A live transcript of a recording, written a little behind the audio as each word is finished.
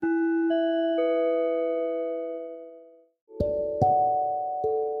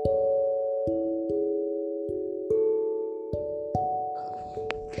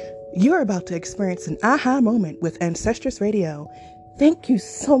You're about to experience an aha moment with Ancestress Radio. Thank you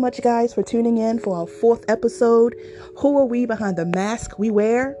so much, guys, for tuning in for our 4th episode. Who are we behind the mask we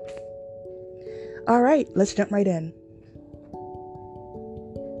wear? All right, let's jump right in.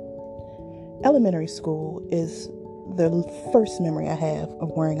 Elementary school is the first memory I have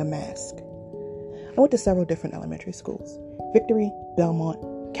of wearing a mask. I went to several different elementary schools: Victory,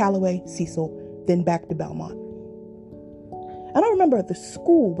 Belmont, Callaway, Cecil, then back to Belmont. I don't remember the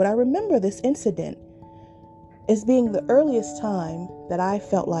school, but I remember this incident as being the earliest time that I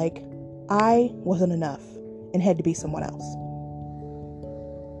felt like I wasn't enough and had to be someone else.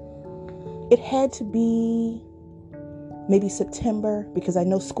 It had to be maybe September, because I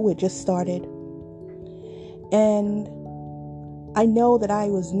know school had just started. And I know that I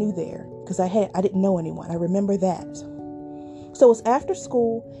was new there because I didn't know anyone. I remember that. So it was after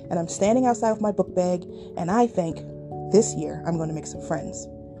school, and I'm standing outside with my book bag, and I think, this year I'm going to make some friends.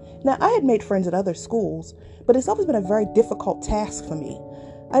 Now, I had made friends at other schools, but it's always been a very difficult task for me.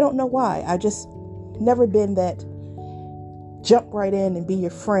 I don't know why. I just never been that jump right in and be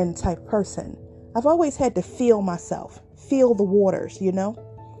your friend type person. I've always had to feel myself, feel the waters,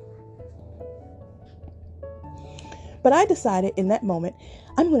 But I decided in that moment,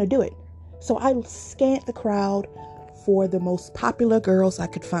 I'm going to do it. So I scanned the crowd for the most popular girls I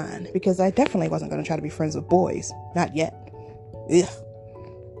could find, because I definitely wasn't going to try to be friends with boys. Not yet. Ugh.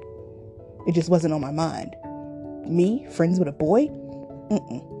 It just wasn't on my mind. Me, friends with a boy?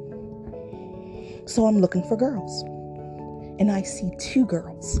 So I'm looking for girls. And I see 2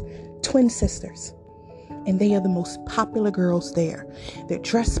 girls, twin sisters. And they are the most popular girls there. They're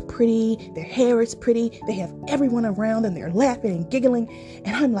dressed pretty. Their hair is pretty. They have everyone around them. They're laughing and giggling.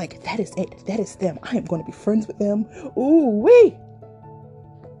 And I'm like, that is it. That is them. I am going to be friends with them. Ooh wee.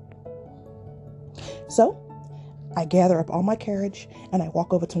 So I gather up all my courage and I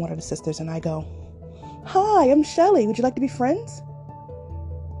walk over to one of the sisters and I go, "Hi, I'm Shelly. Would you like to be friends?"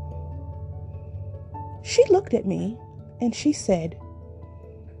 She looked at me and she said,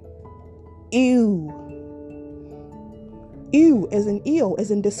 "Ew." Ew, as in eel,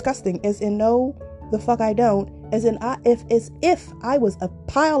 as in disgusting, as in no, the fuck I don't, as in as if I was a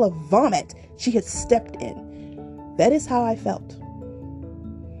pile of vomit she had stepped in. That is how I felt.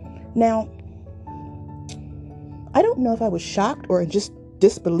 Now, I don't know if I was shocked or in just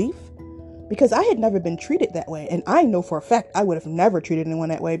disbelief, because I had never been treated that way. And I know for a fact I would have never treated anyone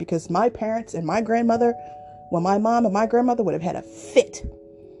that way, because my parents and my grandmother, well, my mom and my grandmother would have had a fit.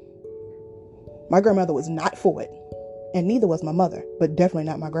 My grandmother was not for it. And neither was my mother, but definitely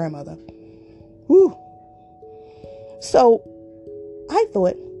not my grandmother. Whew. So I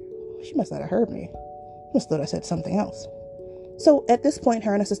thought, she must not have heard me. Must have thought I said something else. So at this point,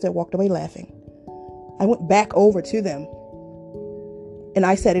 her and her sister walked away laughing. I went back over to them and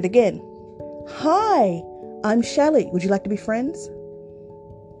I said it again. "Hi, I'm Shelly. Would you like to be friends?"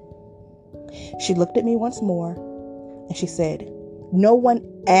 She looked at me once more and she said, "No one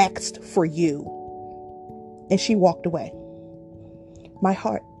asked for you." And she walked away. My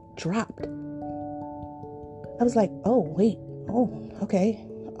heart dropped. I was like, oh, wait. Oh, okay.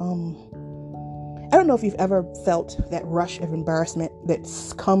 I don't know if you've ever felt that rush of embarrassment that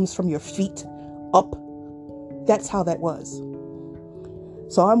comes from your feet up. That's how that was.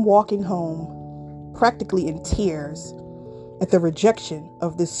 So I'm walking home practically in tears at the rejection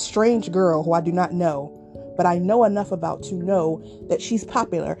of this strange girl who I do not know, but I know enough about to know that she's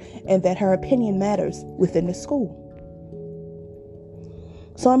popular and that her opinion matters within the school.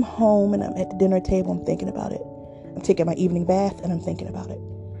 So I'm home and I'm at the dinner table. I'm thinking about it. I'm taking my evening bath and I'm thinking about it.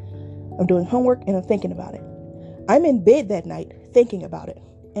 I'm doing homework and I'm thinking about it. I'm in bed that night thinking about it.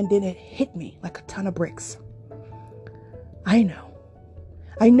 And then it hit me like a ton of bricks. I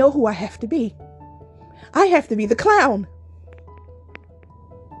know who I have to be. I have to be the clown.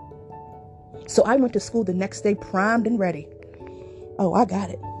 So I went to school the next day primed and ready. Oh, I got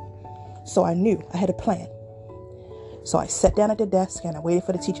it. So I knew I had a plan. So I sat down at the desk and I waited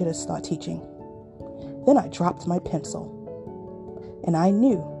for the teacher to start teaching. Then I dropped my pencil. And I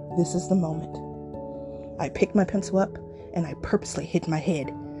knew this is the moment. I picked my pencil up and I purposely hit my head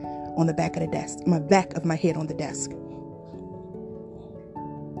on the back of the desk, my back of my head on the desk.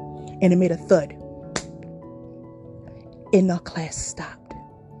 And it made a thud. And the class stopped.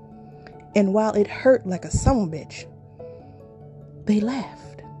 And while it hurt like a son of a bitch, they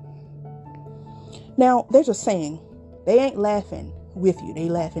laughed. Now, there's a saying, they ain't laughing with you, they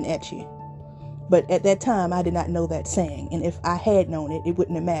laughing at you. But at that time, I did not know that saying. And if I had known it, it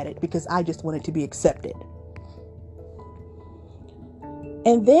wouldn't have mattered, because I just wanted to be accepted.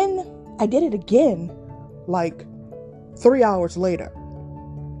 And then I did it again, like 3 hours later.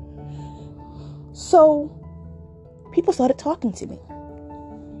 So people started talking to me.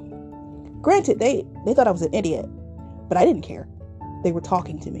 Granted, they thought I was an idiot, but I didn't care. They were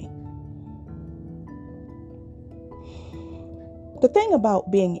talking to me. The thing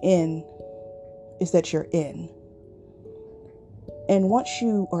about being in is that you're in. And once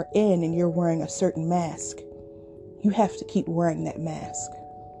you are in and you're wearing a certain mask, you have to keep wearing that mask.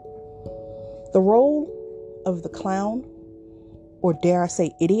 The role of the clown, or dare I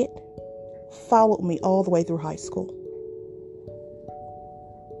say idiot, followed me all the way through high school.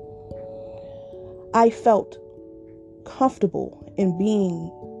 I felt comfortable in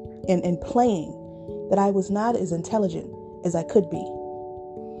being and playing that I was not as intelligent as I could be.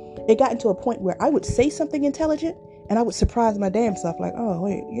 It got into a point where I would say something intelligent and I would surprise my damn self, like, oh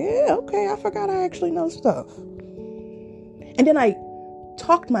wait, yeah, okay, I forgot I actually know stuff. And then I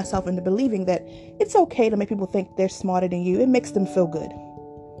talked myself into believing that it's okay to make people think they're smarter than you. It makes them feel good.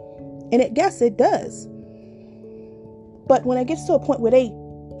 And yes, it does. But when it gets to a point where they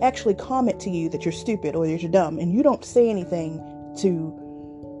actually comment to you that you're stupid or that you're dumb and you don't say anything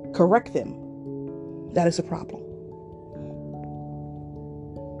to correct them, that is a problem.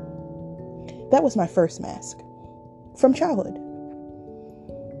 That was my first mask from childhood.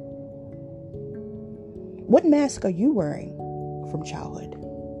 What mask are you wearing from childhood?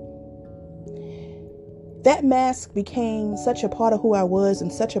 That mask became such a part of who I was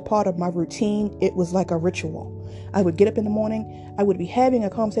and such a part of my routine. It was like a ritual. I would get up in the morning, I would be having a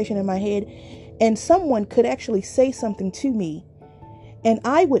conversation in my head, and someone could actually say something to me, and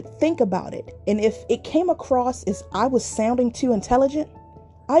I would think about it. And if it came across as I was sounding too intelligent,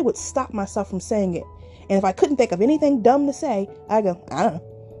 I would stop myself from saying it. And if I couldn't think of anything dumb to say, I go, I don't know.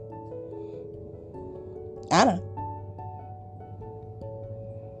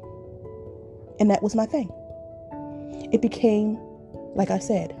 And that was my thing. It became, like I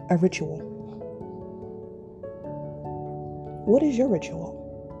said, a ritual. What is your ritual?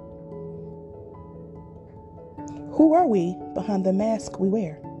 Who are we behind the mask we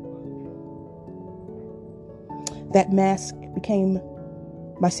wear? That mask became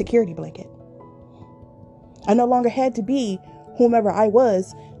my security blanket. I no longer had to be whomever I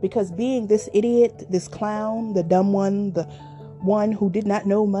was, because being this idiot, this clown, the dumb one, the one who did not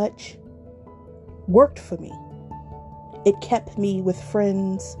know much, worked for me. It kept me with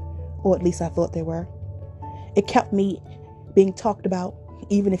friends, or at least I thought they were. It kept me being talked about,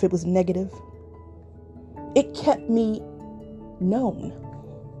 even if it was negative. It kept me known.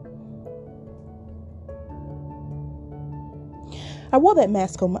 I wore that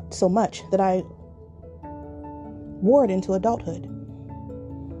mask so much that I wore it into adulthood.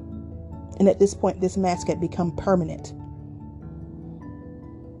 And at this point, this mask had become permanent.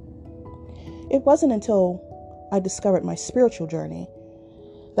 It wasn't until I discovered my spiritual journey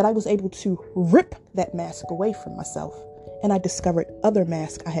that I was able to rip that mask away from myself, and I discovered other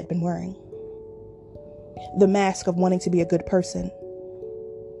masks I had been wearing. The mask of wanting to be a good person.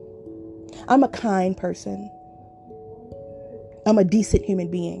 I'm a kind person. I'm a decent human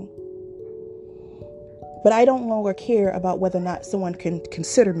being. But I don't longer care about whether or not someone can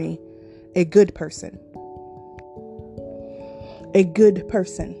consider me a good person. A good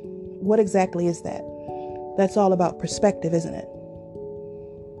person. What exactly is that? That's all about perspective, isn't it?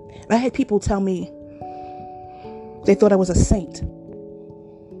 I had people tell me they thought I was a saint.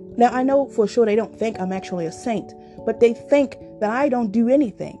 Now, I know for sure they don't think I'm actually a saint, but they think that I don't do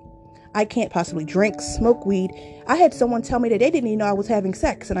anything. I can't possibly drink, smoke weed. I had someone tell me that they didn't even know I was having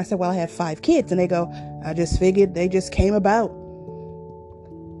sex. And I said, well, I have 5 kids. And they go, I just figured they just came about.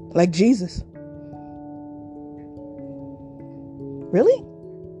 Like Jesus. Really?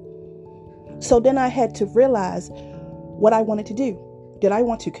 So then I had to realize what I wanted to do. Did I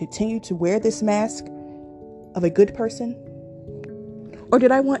want to continue to wear this mask of a good person? Or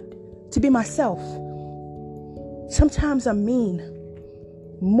did I want to be myself? Sometimes I'm mean.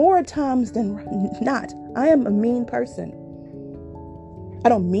 More times than not, I am a mean person. I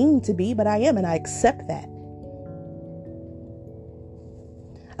don't mean to be, but I am, and I accept that.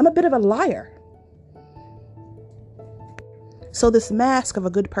 I'm a bit of a liar. So this mask of a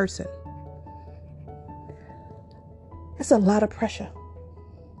good person, that's a lot of pressure.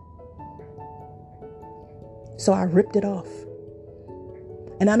 So I ripped it off.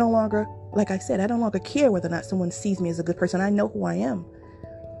 And I no longer, like I said, I no longer care whether or not someone sees me as a good person. I know who I am.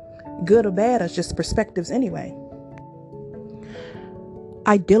 Good or bad is just perspectives anyway.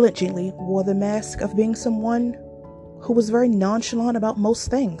 I diligently wore the mask of being someone who was very nonchalant about most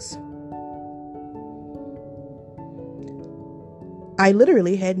things. I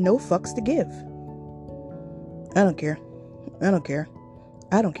literally had no fucks to give. I don't care. I don't care.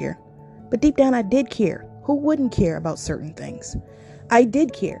 I don't care. But deep down, I did care. Who wouldn't care about certain things? I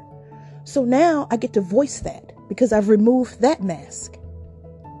did care. So now I get to voice that because I've removed that mask.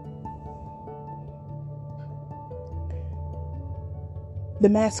 The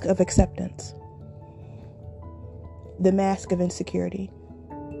mask of acceptance. The mask of insecurity.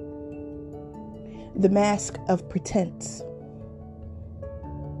 The mask of pretense.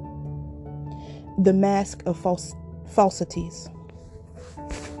 The mask of falsities.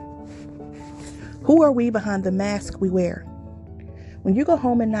 Who are we behind the mask we wear? When you go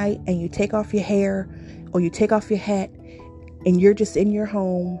home at night and you take off your hair or you take off your hat and you're just in your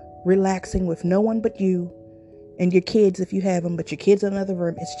home relaxing with no one but you and your kids if you have them, but your kids in another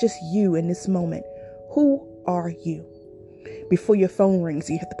room, it's just you in this moment. Who are you? Before your phone rings,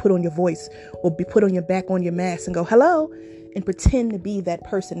 you have to put on your voice or be put on your back on your mask and go, hello, and pretend to be that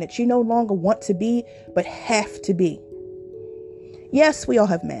person that you no longer want to be, but have to be. Yes, we all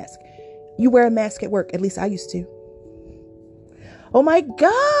have masks. You wear a mask at work. At least I used to. Oh my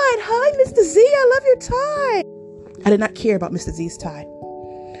God. Hi, Mr. Z. I love your tie. I did not care about Mr. Z's tie.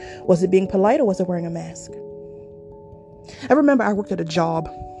 Was it being polite or was it wearing a mask? I remember I worked at a job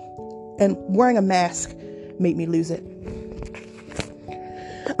and wearing a mask made me lose it.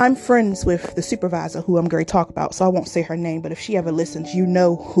 I'm friends with the supervisor who I'm going to talk about, so I won't say her name, but if she ever listens, you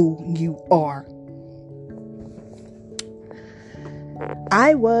know who you are.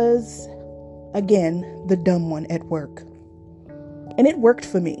 I was, again, the dumb one at work. And it worked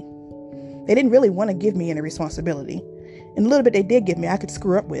for me. They didn't really want to give me any responsibility. And the little bit they did give me, I could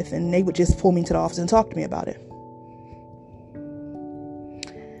screw up with, and they would just pull me into the office and talk to me about it.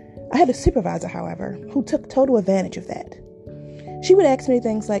 I had a supervisor, however, who took total advantage of that. She would ask me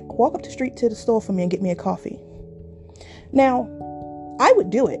things like, walk up the street to the store for me and get me a coffee. Now, I would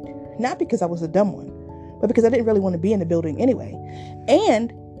do it, not because I was a dumb one, but because I didn't really want to be in the building anyway.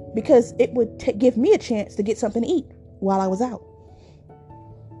 And because it would give me a chance to get something to eat while I was out.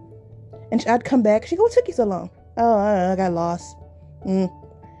 And I'd come back. She'd go, what took you so long? Oh, I got lost. No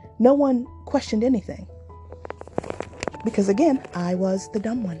one questioned anything. Because again, I was the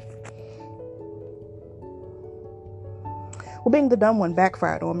dumb one. Well, being the dumb one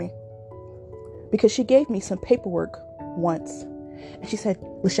backfired on me. Because she gave me some paperwork once. And she said,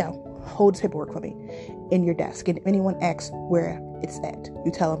 Lachelle, hold this paperwork for me in your desk. And if anyone asks where it's at,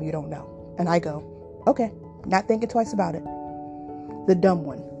 you tell them you don't know. And I go, okay, not thinking twice about it. The dumb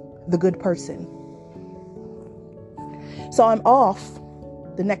one, the good person. So I'm off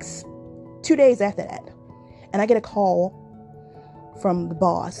the next 2 days after that. And I get a call from the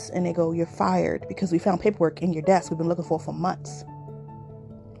boss and they go, you're fired because we found paperwork in your desk we've been looking for months.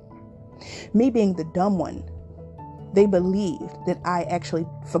 Me being the dumb one, they believed that I actually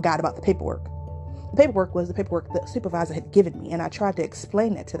forgot about the paperwork. The paperwork was the paperwork the supervisor had given me, and I tried to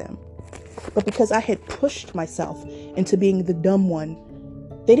explain that to them. But because I had pushed myself into being the dumb one,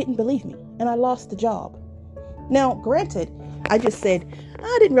 they didn't believe me, and I lost the job. Now, granted, I just said,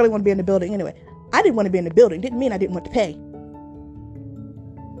 I didn't really want to be in the building anyway. I didn't want to be in the building. Didn't mean I didn't want to pay.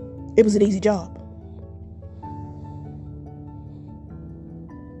 It was an easy job.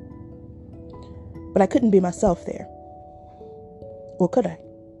 But I couldn't be myself there. Or could I?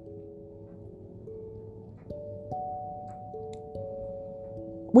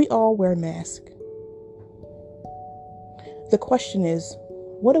 We all wear masks. The question is,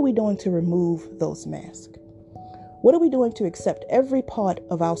 what are we doing to remove those masks? What are we doing to accept every part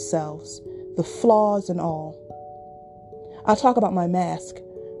of ourselves, the flaws and all? I'll talk about my mask,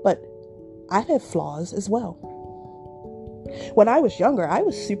 but I've had flaws as well. When I was younger, I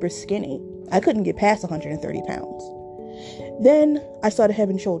was super skinny. I couldn't get past 130 pounds. Then I started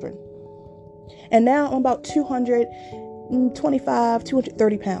having children. And now I'm about 225,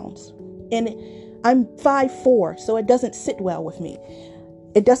 230 pounds. And I'm 5'4", so it doesn't sit well with me.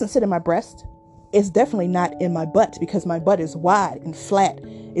 It doesn't sit in my breast. It's definitely not in my butt because my butt is wide and flat.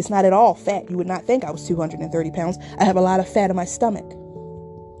 It's not at all fat. You would not think I was 230 pounds. I have a lot of fat in my stomach.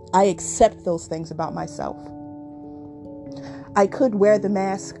 I accept those things about myself. I could wear the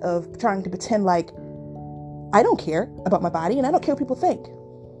mask of trying to pretend like I don't care about my body and I don't care what people think.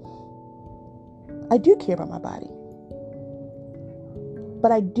 I do care about my body.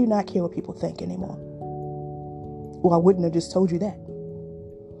 But I do not care what people think anymore. Well, I wouldn't have just told you that.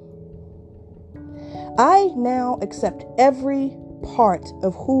 I now accept every part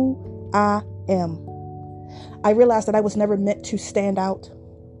of who I am. I realized that I was never meant to stand out.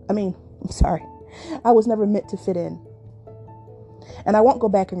 I was never meant to fit in. And I won't go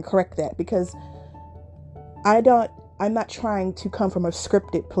back and correct that because I'm not trying to come from a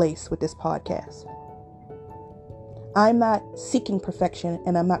scripted place with this podcast. I'm not seeking perfection,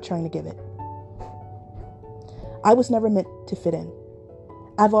 and I'm not trying to give it. I was never meant to fit in.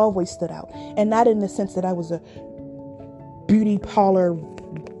 I've always stood out. And not in the sense that I was a beauty parlor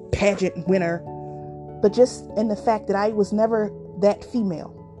pageant winner, but just in the fact that I was never that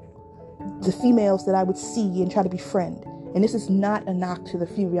female. The females that I would see and try to befriend. And this is not a knock to the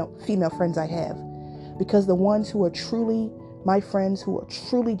female friends I have. Because the ones who are truly my friends, who are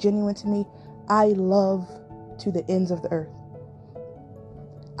truly genuine to me, I love to the ends of the earth.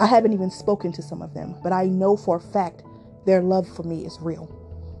 I haven't even spoken to some of them, but I know for a fact their love for me is real.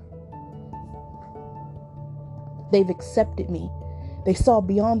 They've accepted me. They saw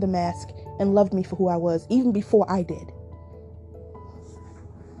beyond the mask and loved me for who I was, even before I did.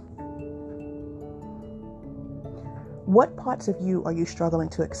 What parts of you are you struggling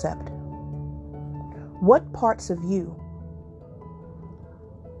to accept? What parts of you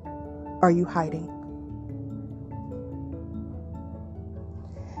are you hiding?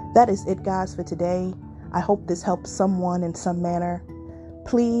 That is it, guys, for today. I hope this helps someone in some manner.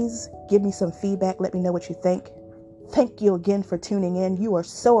 Please give me some feedback. Let me know what you think. Thank you again for tuning in. You are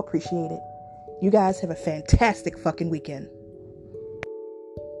so appreciated. You guys have a fantastic fucking weekend.